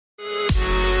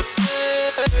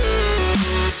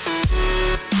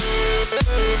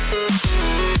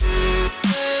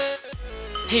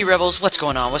Hey Rebels, what's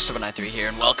going on? What's793 here,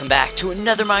 and welcome back to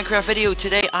another Minecraft video.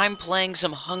 Today I'm playing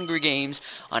some Hunger Games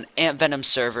on Ant Venom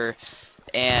server,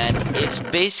 and it's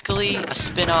basically a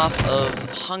spin-off of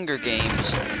Hunger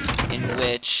Games, in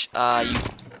which you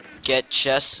get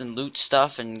chests and loot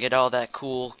stuff and get all that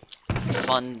cool,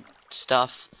 fun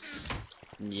stuff.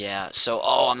 Yeah, so,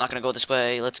 I'm not gonna go this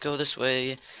way, let's go this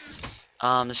way.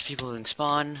 There's people who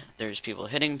spawn, there's people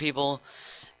hitting people.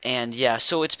 And yeah,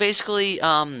 so it's basically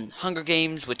Hunger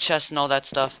Games with chests and all that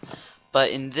stuff,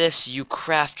 but in this you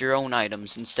craft your own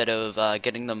items instead of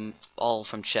getting them all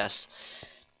from chests.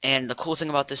 And the cool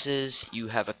thing about this is you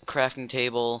have a crafting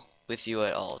table with you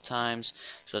at all times.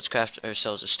 So let's craft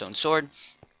ourselves a stone sword.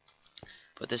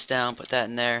 Put this down, put that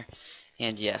in there,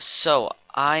 and yes. So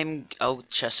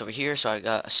chest over here. So I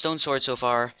got a stone sword so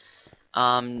far.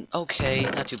 Okay,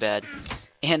 not too bad.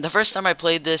 And the first time I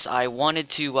played this, I wanted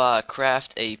to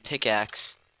craft a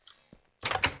pickaxe.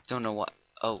 Don't know what.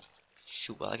 Oh,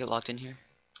 shoot! Will I get locked in here?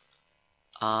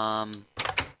 Yeah,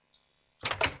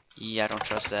 I don't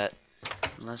trust that.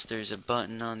 Unless there's a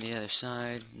button on the other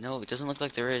side. No, it doesn't look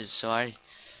like there is. So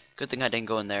good thing I didn't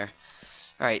go in there.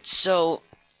 All right, so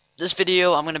this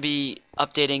video I'm gonna be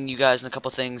updating you guys on a couple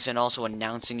things and also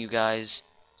announcing you guys.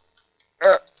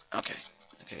 Okay,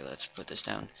 let's put this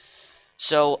down.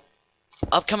 So,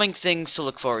 upcoming things to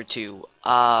look forward to.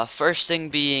 First thing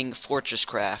being Fortress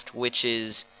Craft, which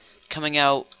is coming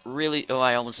out really. Oh,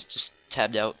 I almost just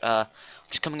tabbed out.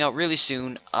 Which is coming out really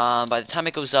soon. By the time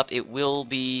it goes up, it will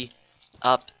be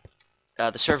up.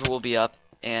 The server will be up,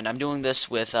 and I'm doing this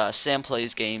with Sam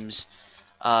Plays Games,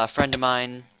 a friend of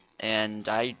mine, and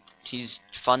he's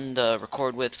fun to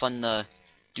record with, fun to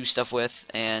do stuff with,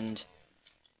 and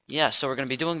yeah. So we're gonna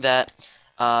be doing that.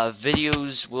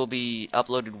 Videos will be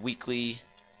uploaded weekly.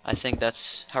 I think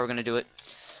that's how we're gonna do it.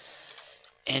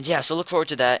 And yeah, so look forward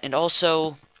to that. And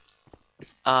also,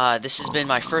 this has been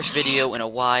my first video in a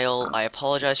while. I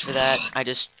apologize for that. I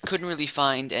just couldn't really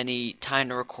find any time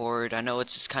to record. I know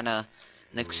it's just kind of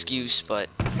an excuse, but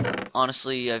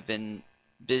honestly, I've been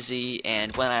busy.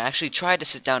 And when I actually tried to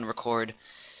sit down and record,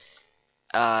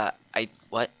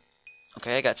 what?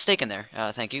 Okay, I got steak in there.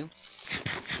 Thank you.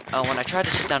 When I tried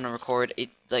to sit down and record, it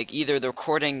either the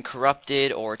recording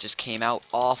corrupted or it just came out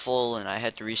awful, and I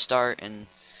had to restart. And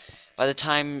by the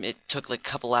time it took like a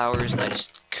couple hours, and I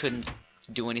just couldn't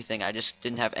do anything. I just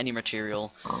didn't have any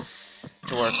material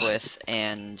to work with,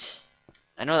 and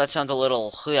I know that sounds a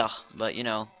little but you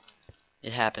know,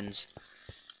 it happens.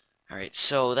 All right,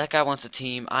 so that guy wants a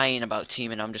team. I ain't about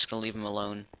teaming. I'm just gonna leave him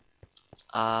alone.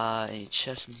 Any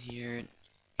chests in here?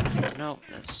 No,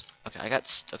 that's okay.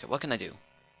 Okay, what can I do?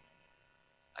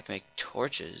 I can make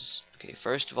torches. Okay,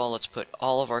 first of all, let's put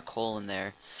all of our coal in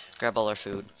there. Grab all our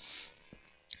food.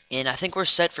 And I think we're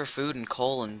set for food and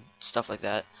coal and stuff like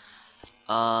that.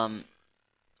 Can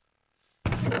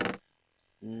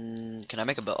I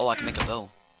make a bow? Oh, I can make a bow.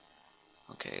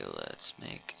 Okay, let's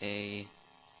make a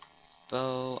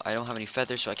bow. I don't have any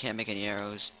feathers, so I can't make any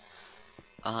arrows.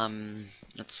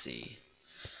 Let's see.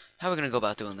 How are we gonna go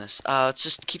about doing this? Let's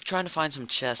just keep trying to find some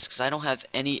chests, because I don't have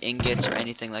any ingots or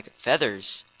anything like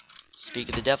feathers. Speak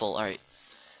of the devil. Alright.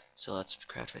 So let's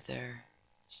craft right there.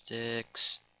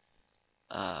 Sticks.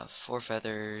 4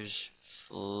 feathers.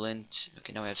 Flint.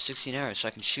 Okay, now we have 16 arrows, so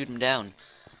I can shoot them down.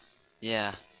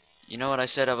 Yeah. You know what I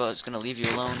said I was gonna leave you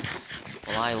alone?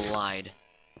 Well, I lied.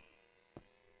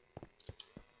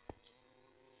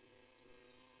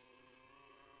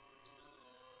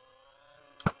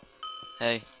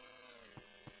 Hey.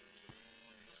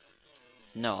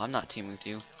 No, I'm not teaming with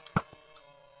you.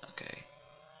 Okay.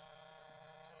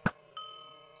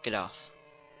 Get off.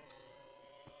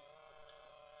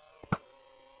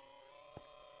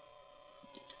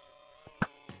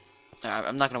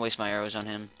 I'm not gonna waste my arrows on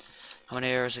him. How many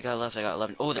arrows I got left? I got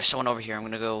 11. Oh, there's someone over here. I'm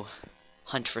gonna go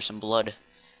hunt for some blood.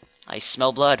 I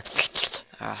smell blood.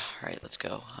 Alright, let's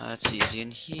go. Let's see, is he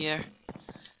in here?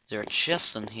 Is there a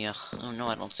chest in here? Oh no,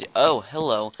 I don't see. Oh,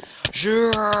 hello.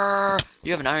 Sure.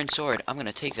 You have an iron sword. I'm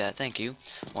gonna take that. Thank you.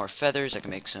 More feathers. I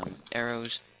can make some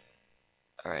arrows.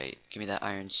 Alright, give me that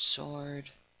iron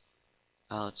sword.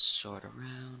 Let's sort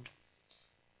around.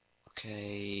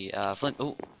 Okay, flint.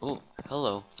 Oh,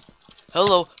 hello.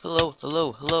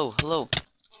 Hello.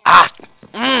 Ah!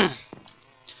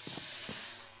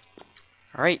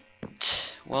 Alright.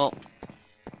 Well,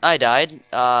 I died.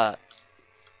 I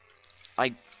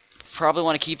probably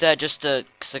want to keep that just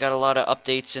because I got a lot of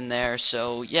updates in there.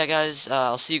 So, yeah, guys,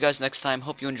 I'll see you guys next time.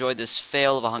 Hope you enjoyed this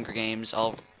fail of a Hunger Games.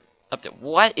 I'll update.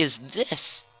 What is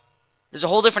this? There's a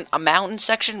whole different mountain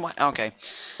section? What? Okay.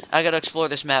 I gotta explore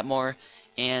this map more.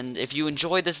 And if you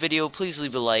enjoyed this video, please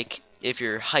leave a like. if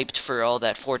you're hyped for all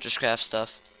that Fortresscraft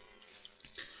stuff.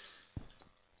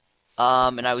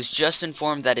 And I was just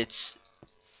informed that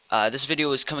this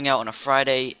video is coming out on a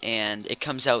Friday, and it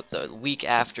comes out the week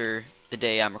after the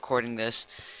day I'm recording this,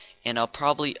 and I'll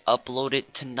probably upload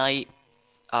it tonight.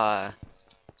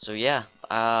 So yeah,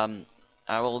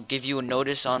 I will give you a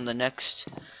notice on the next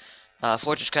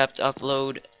Fortresscraft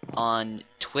upload on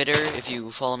Twitter, if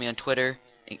you follow me on Twitter.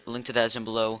 Link to that is in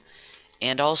below.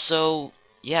 And also,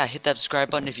 yeah, hit that subscribe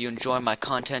button if you enjoy my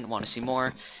content, want to see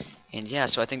more. And yeah,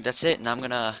 so I think that's it, and I'm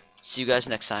gonna see you guys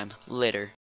next time. Later.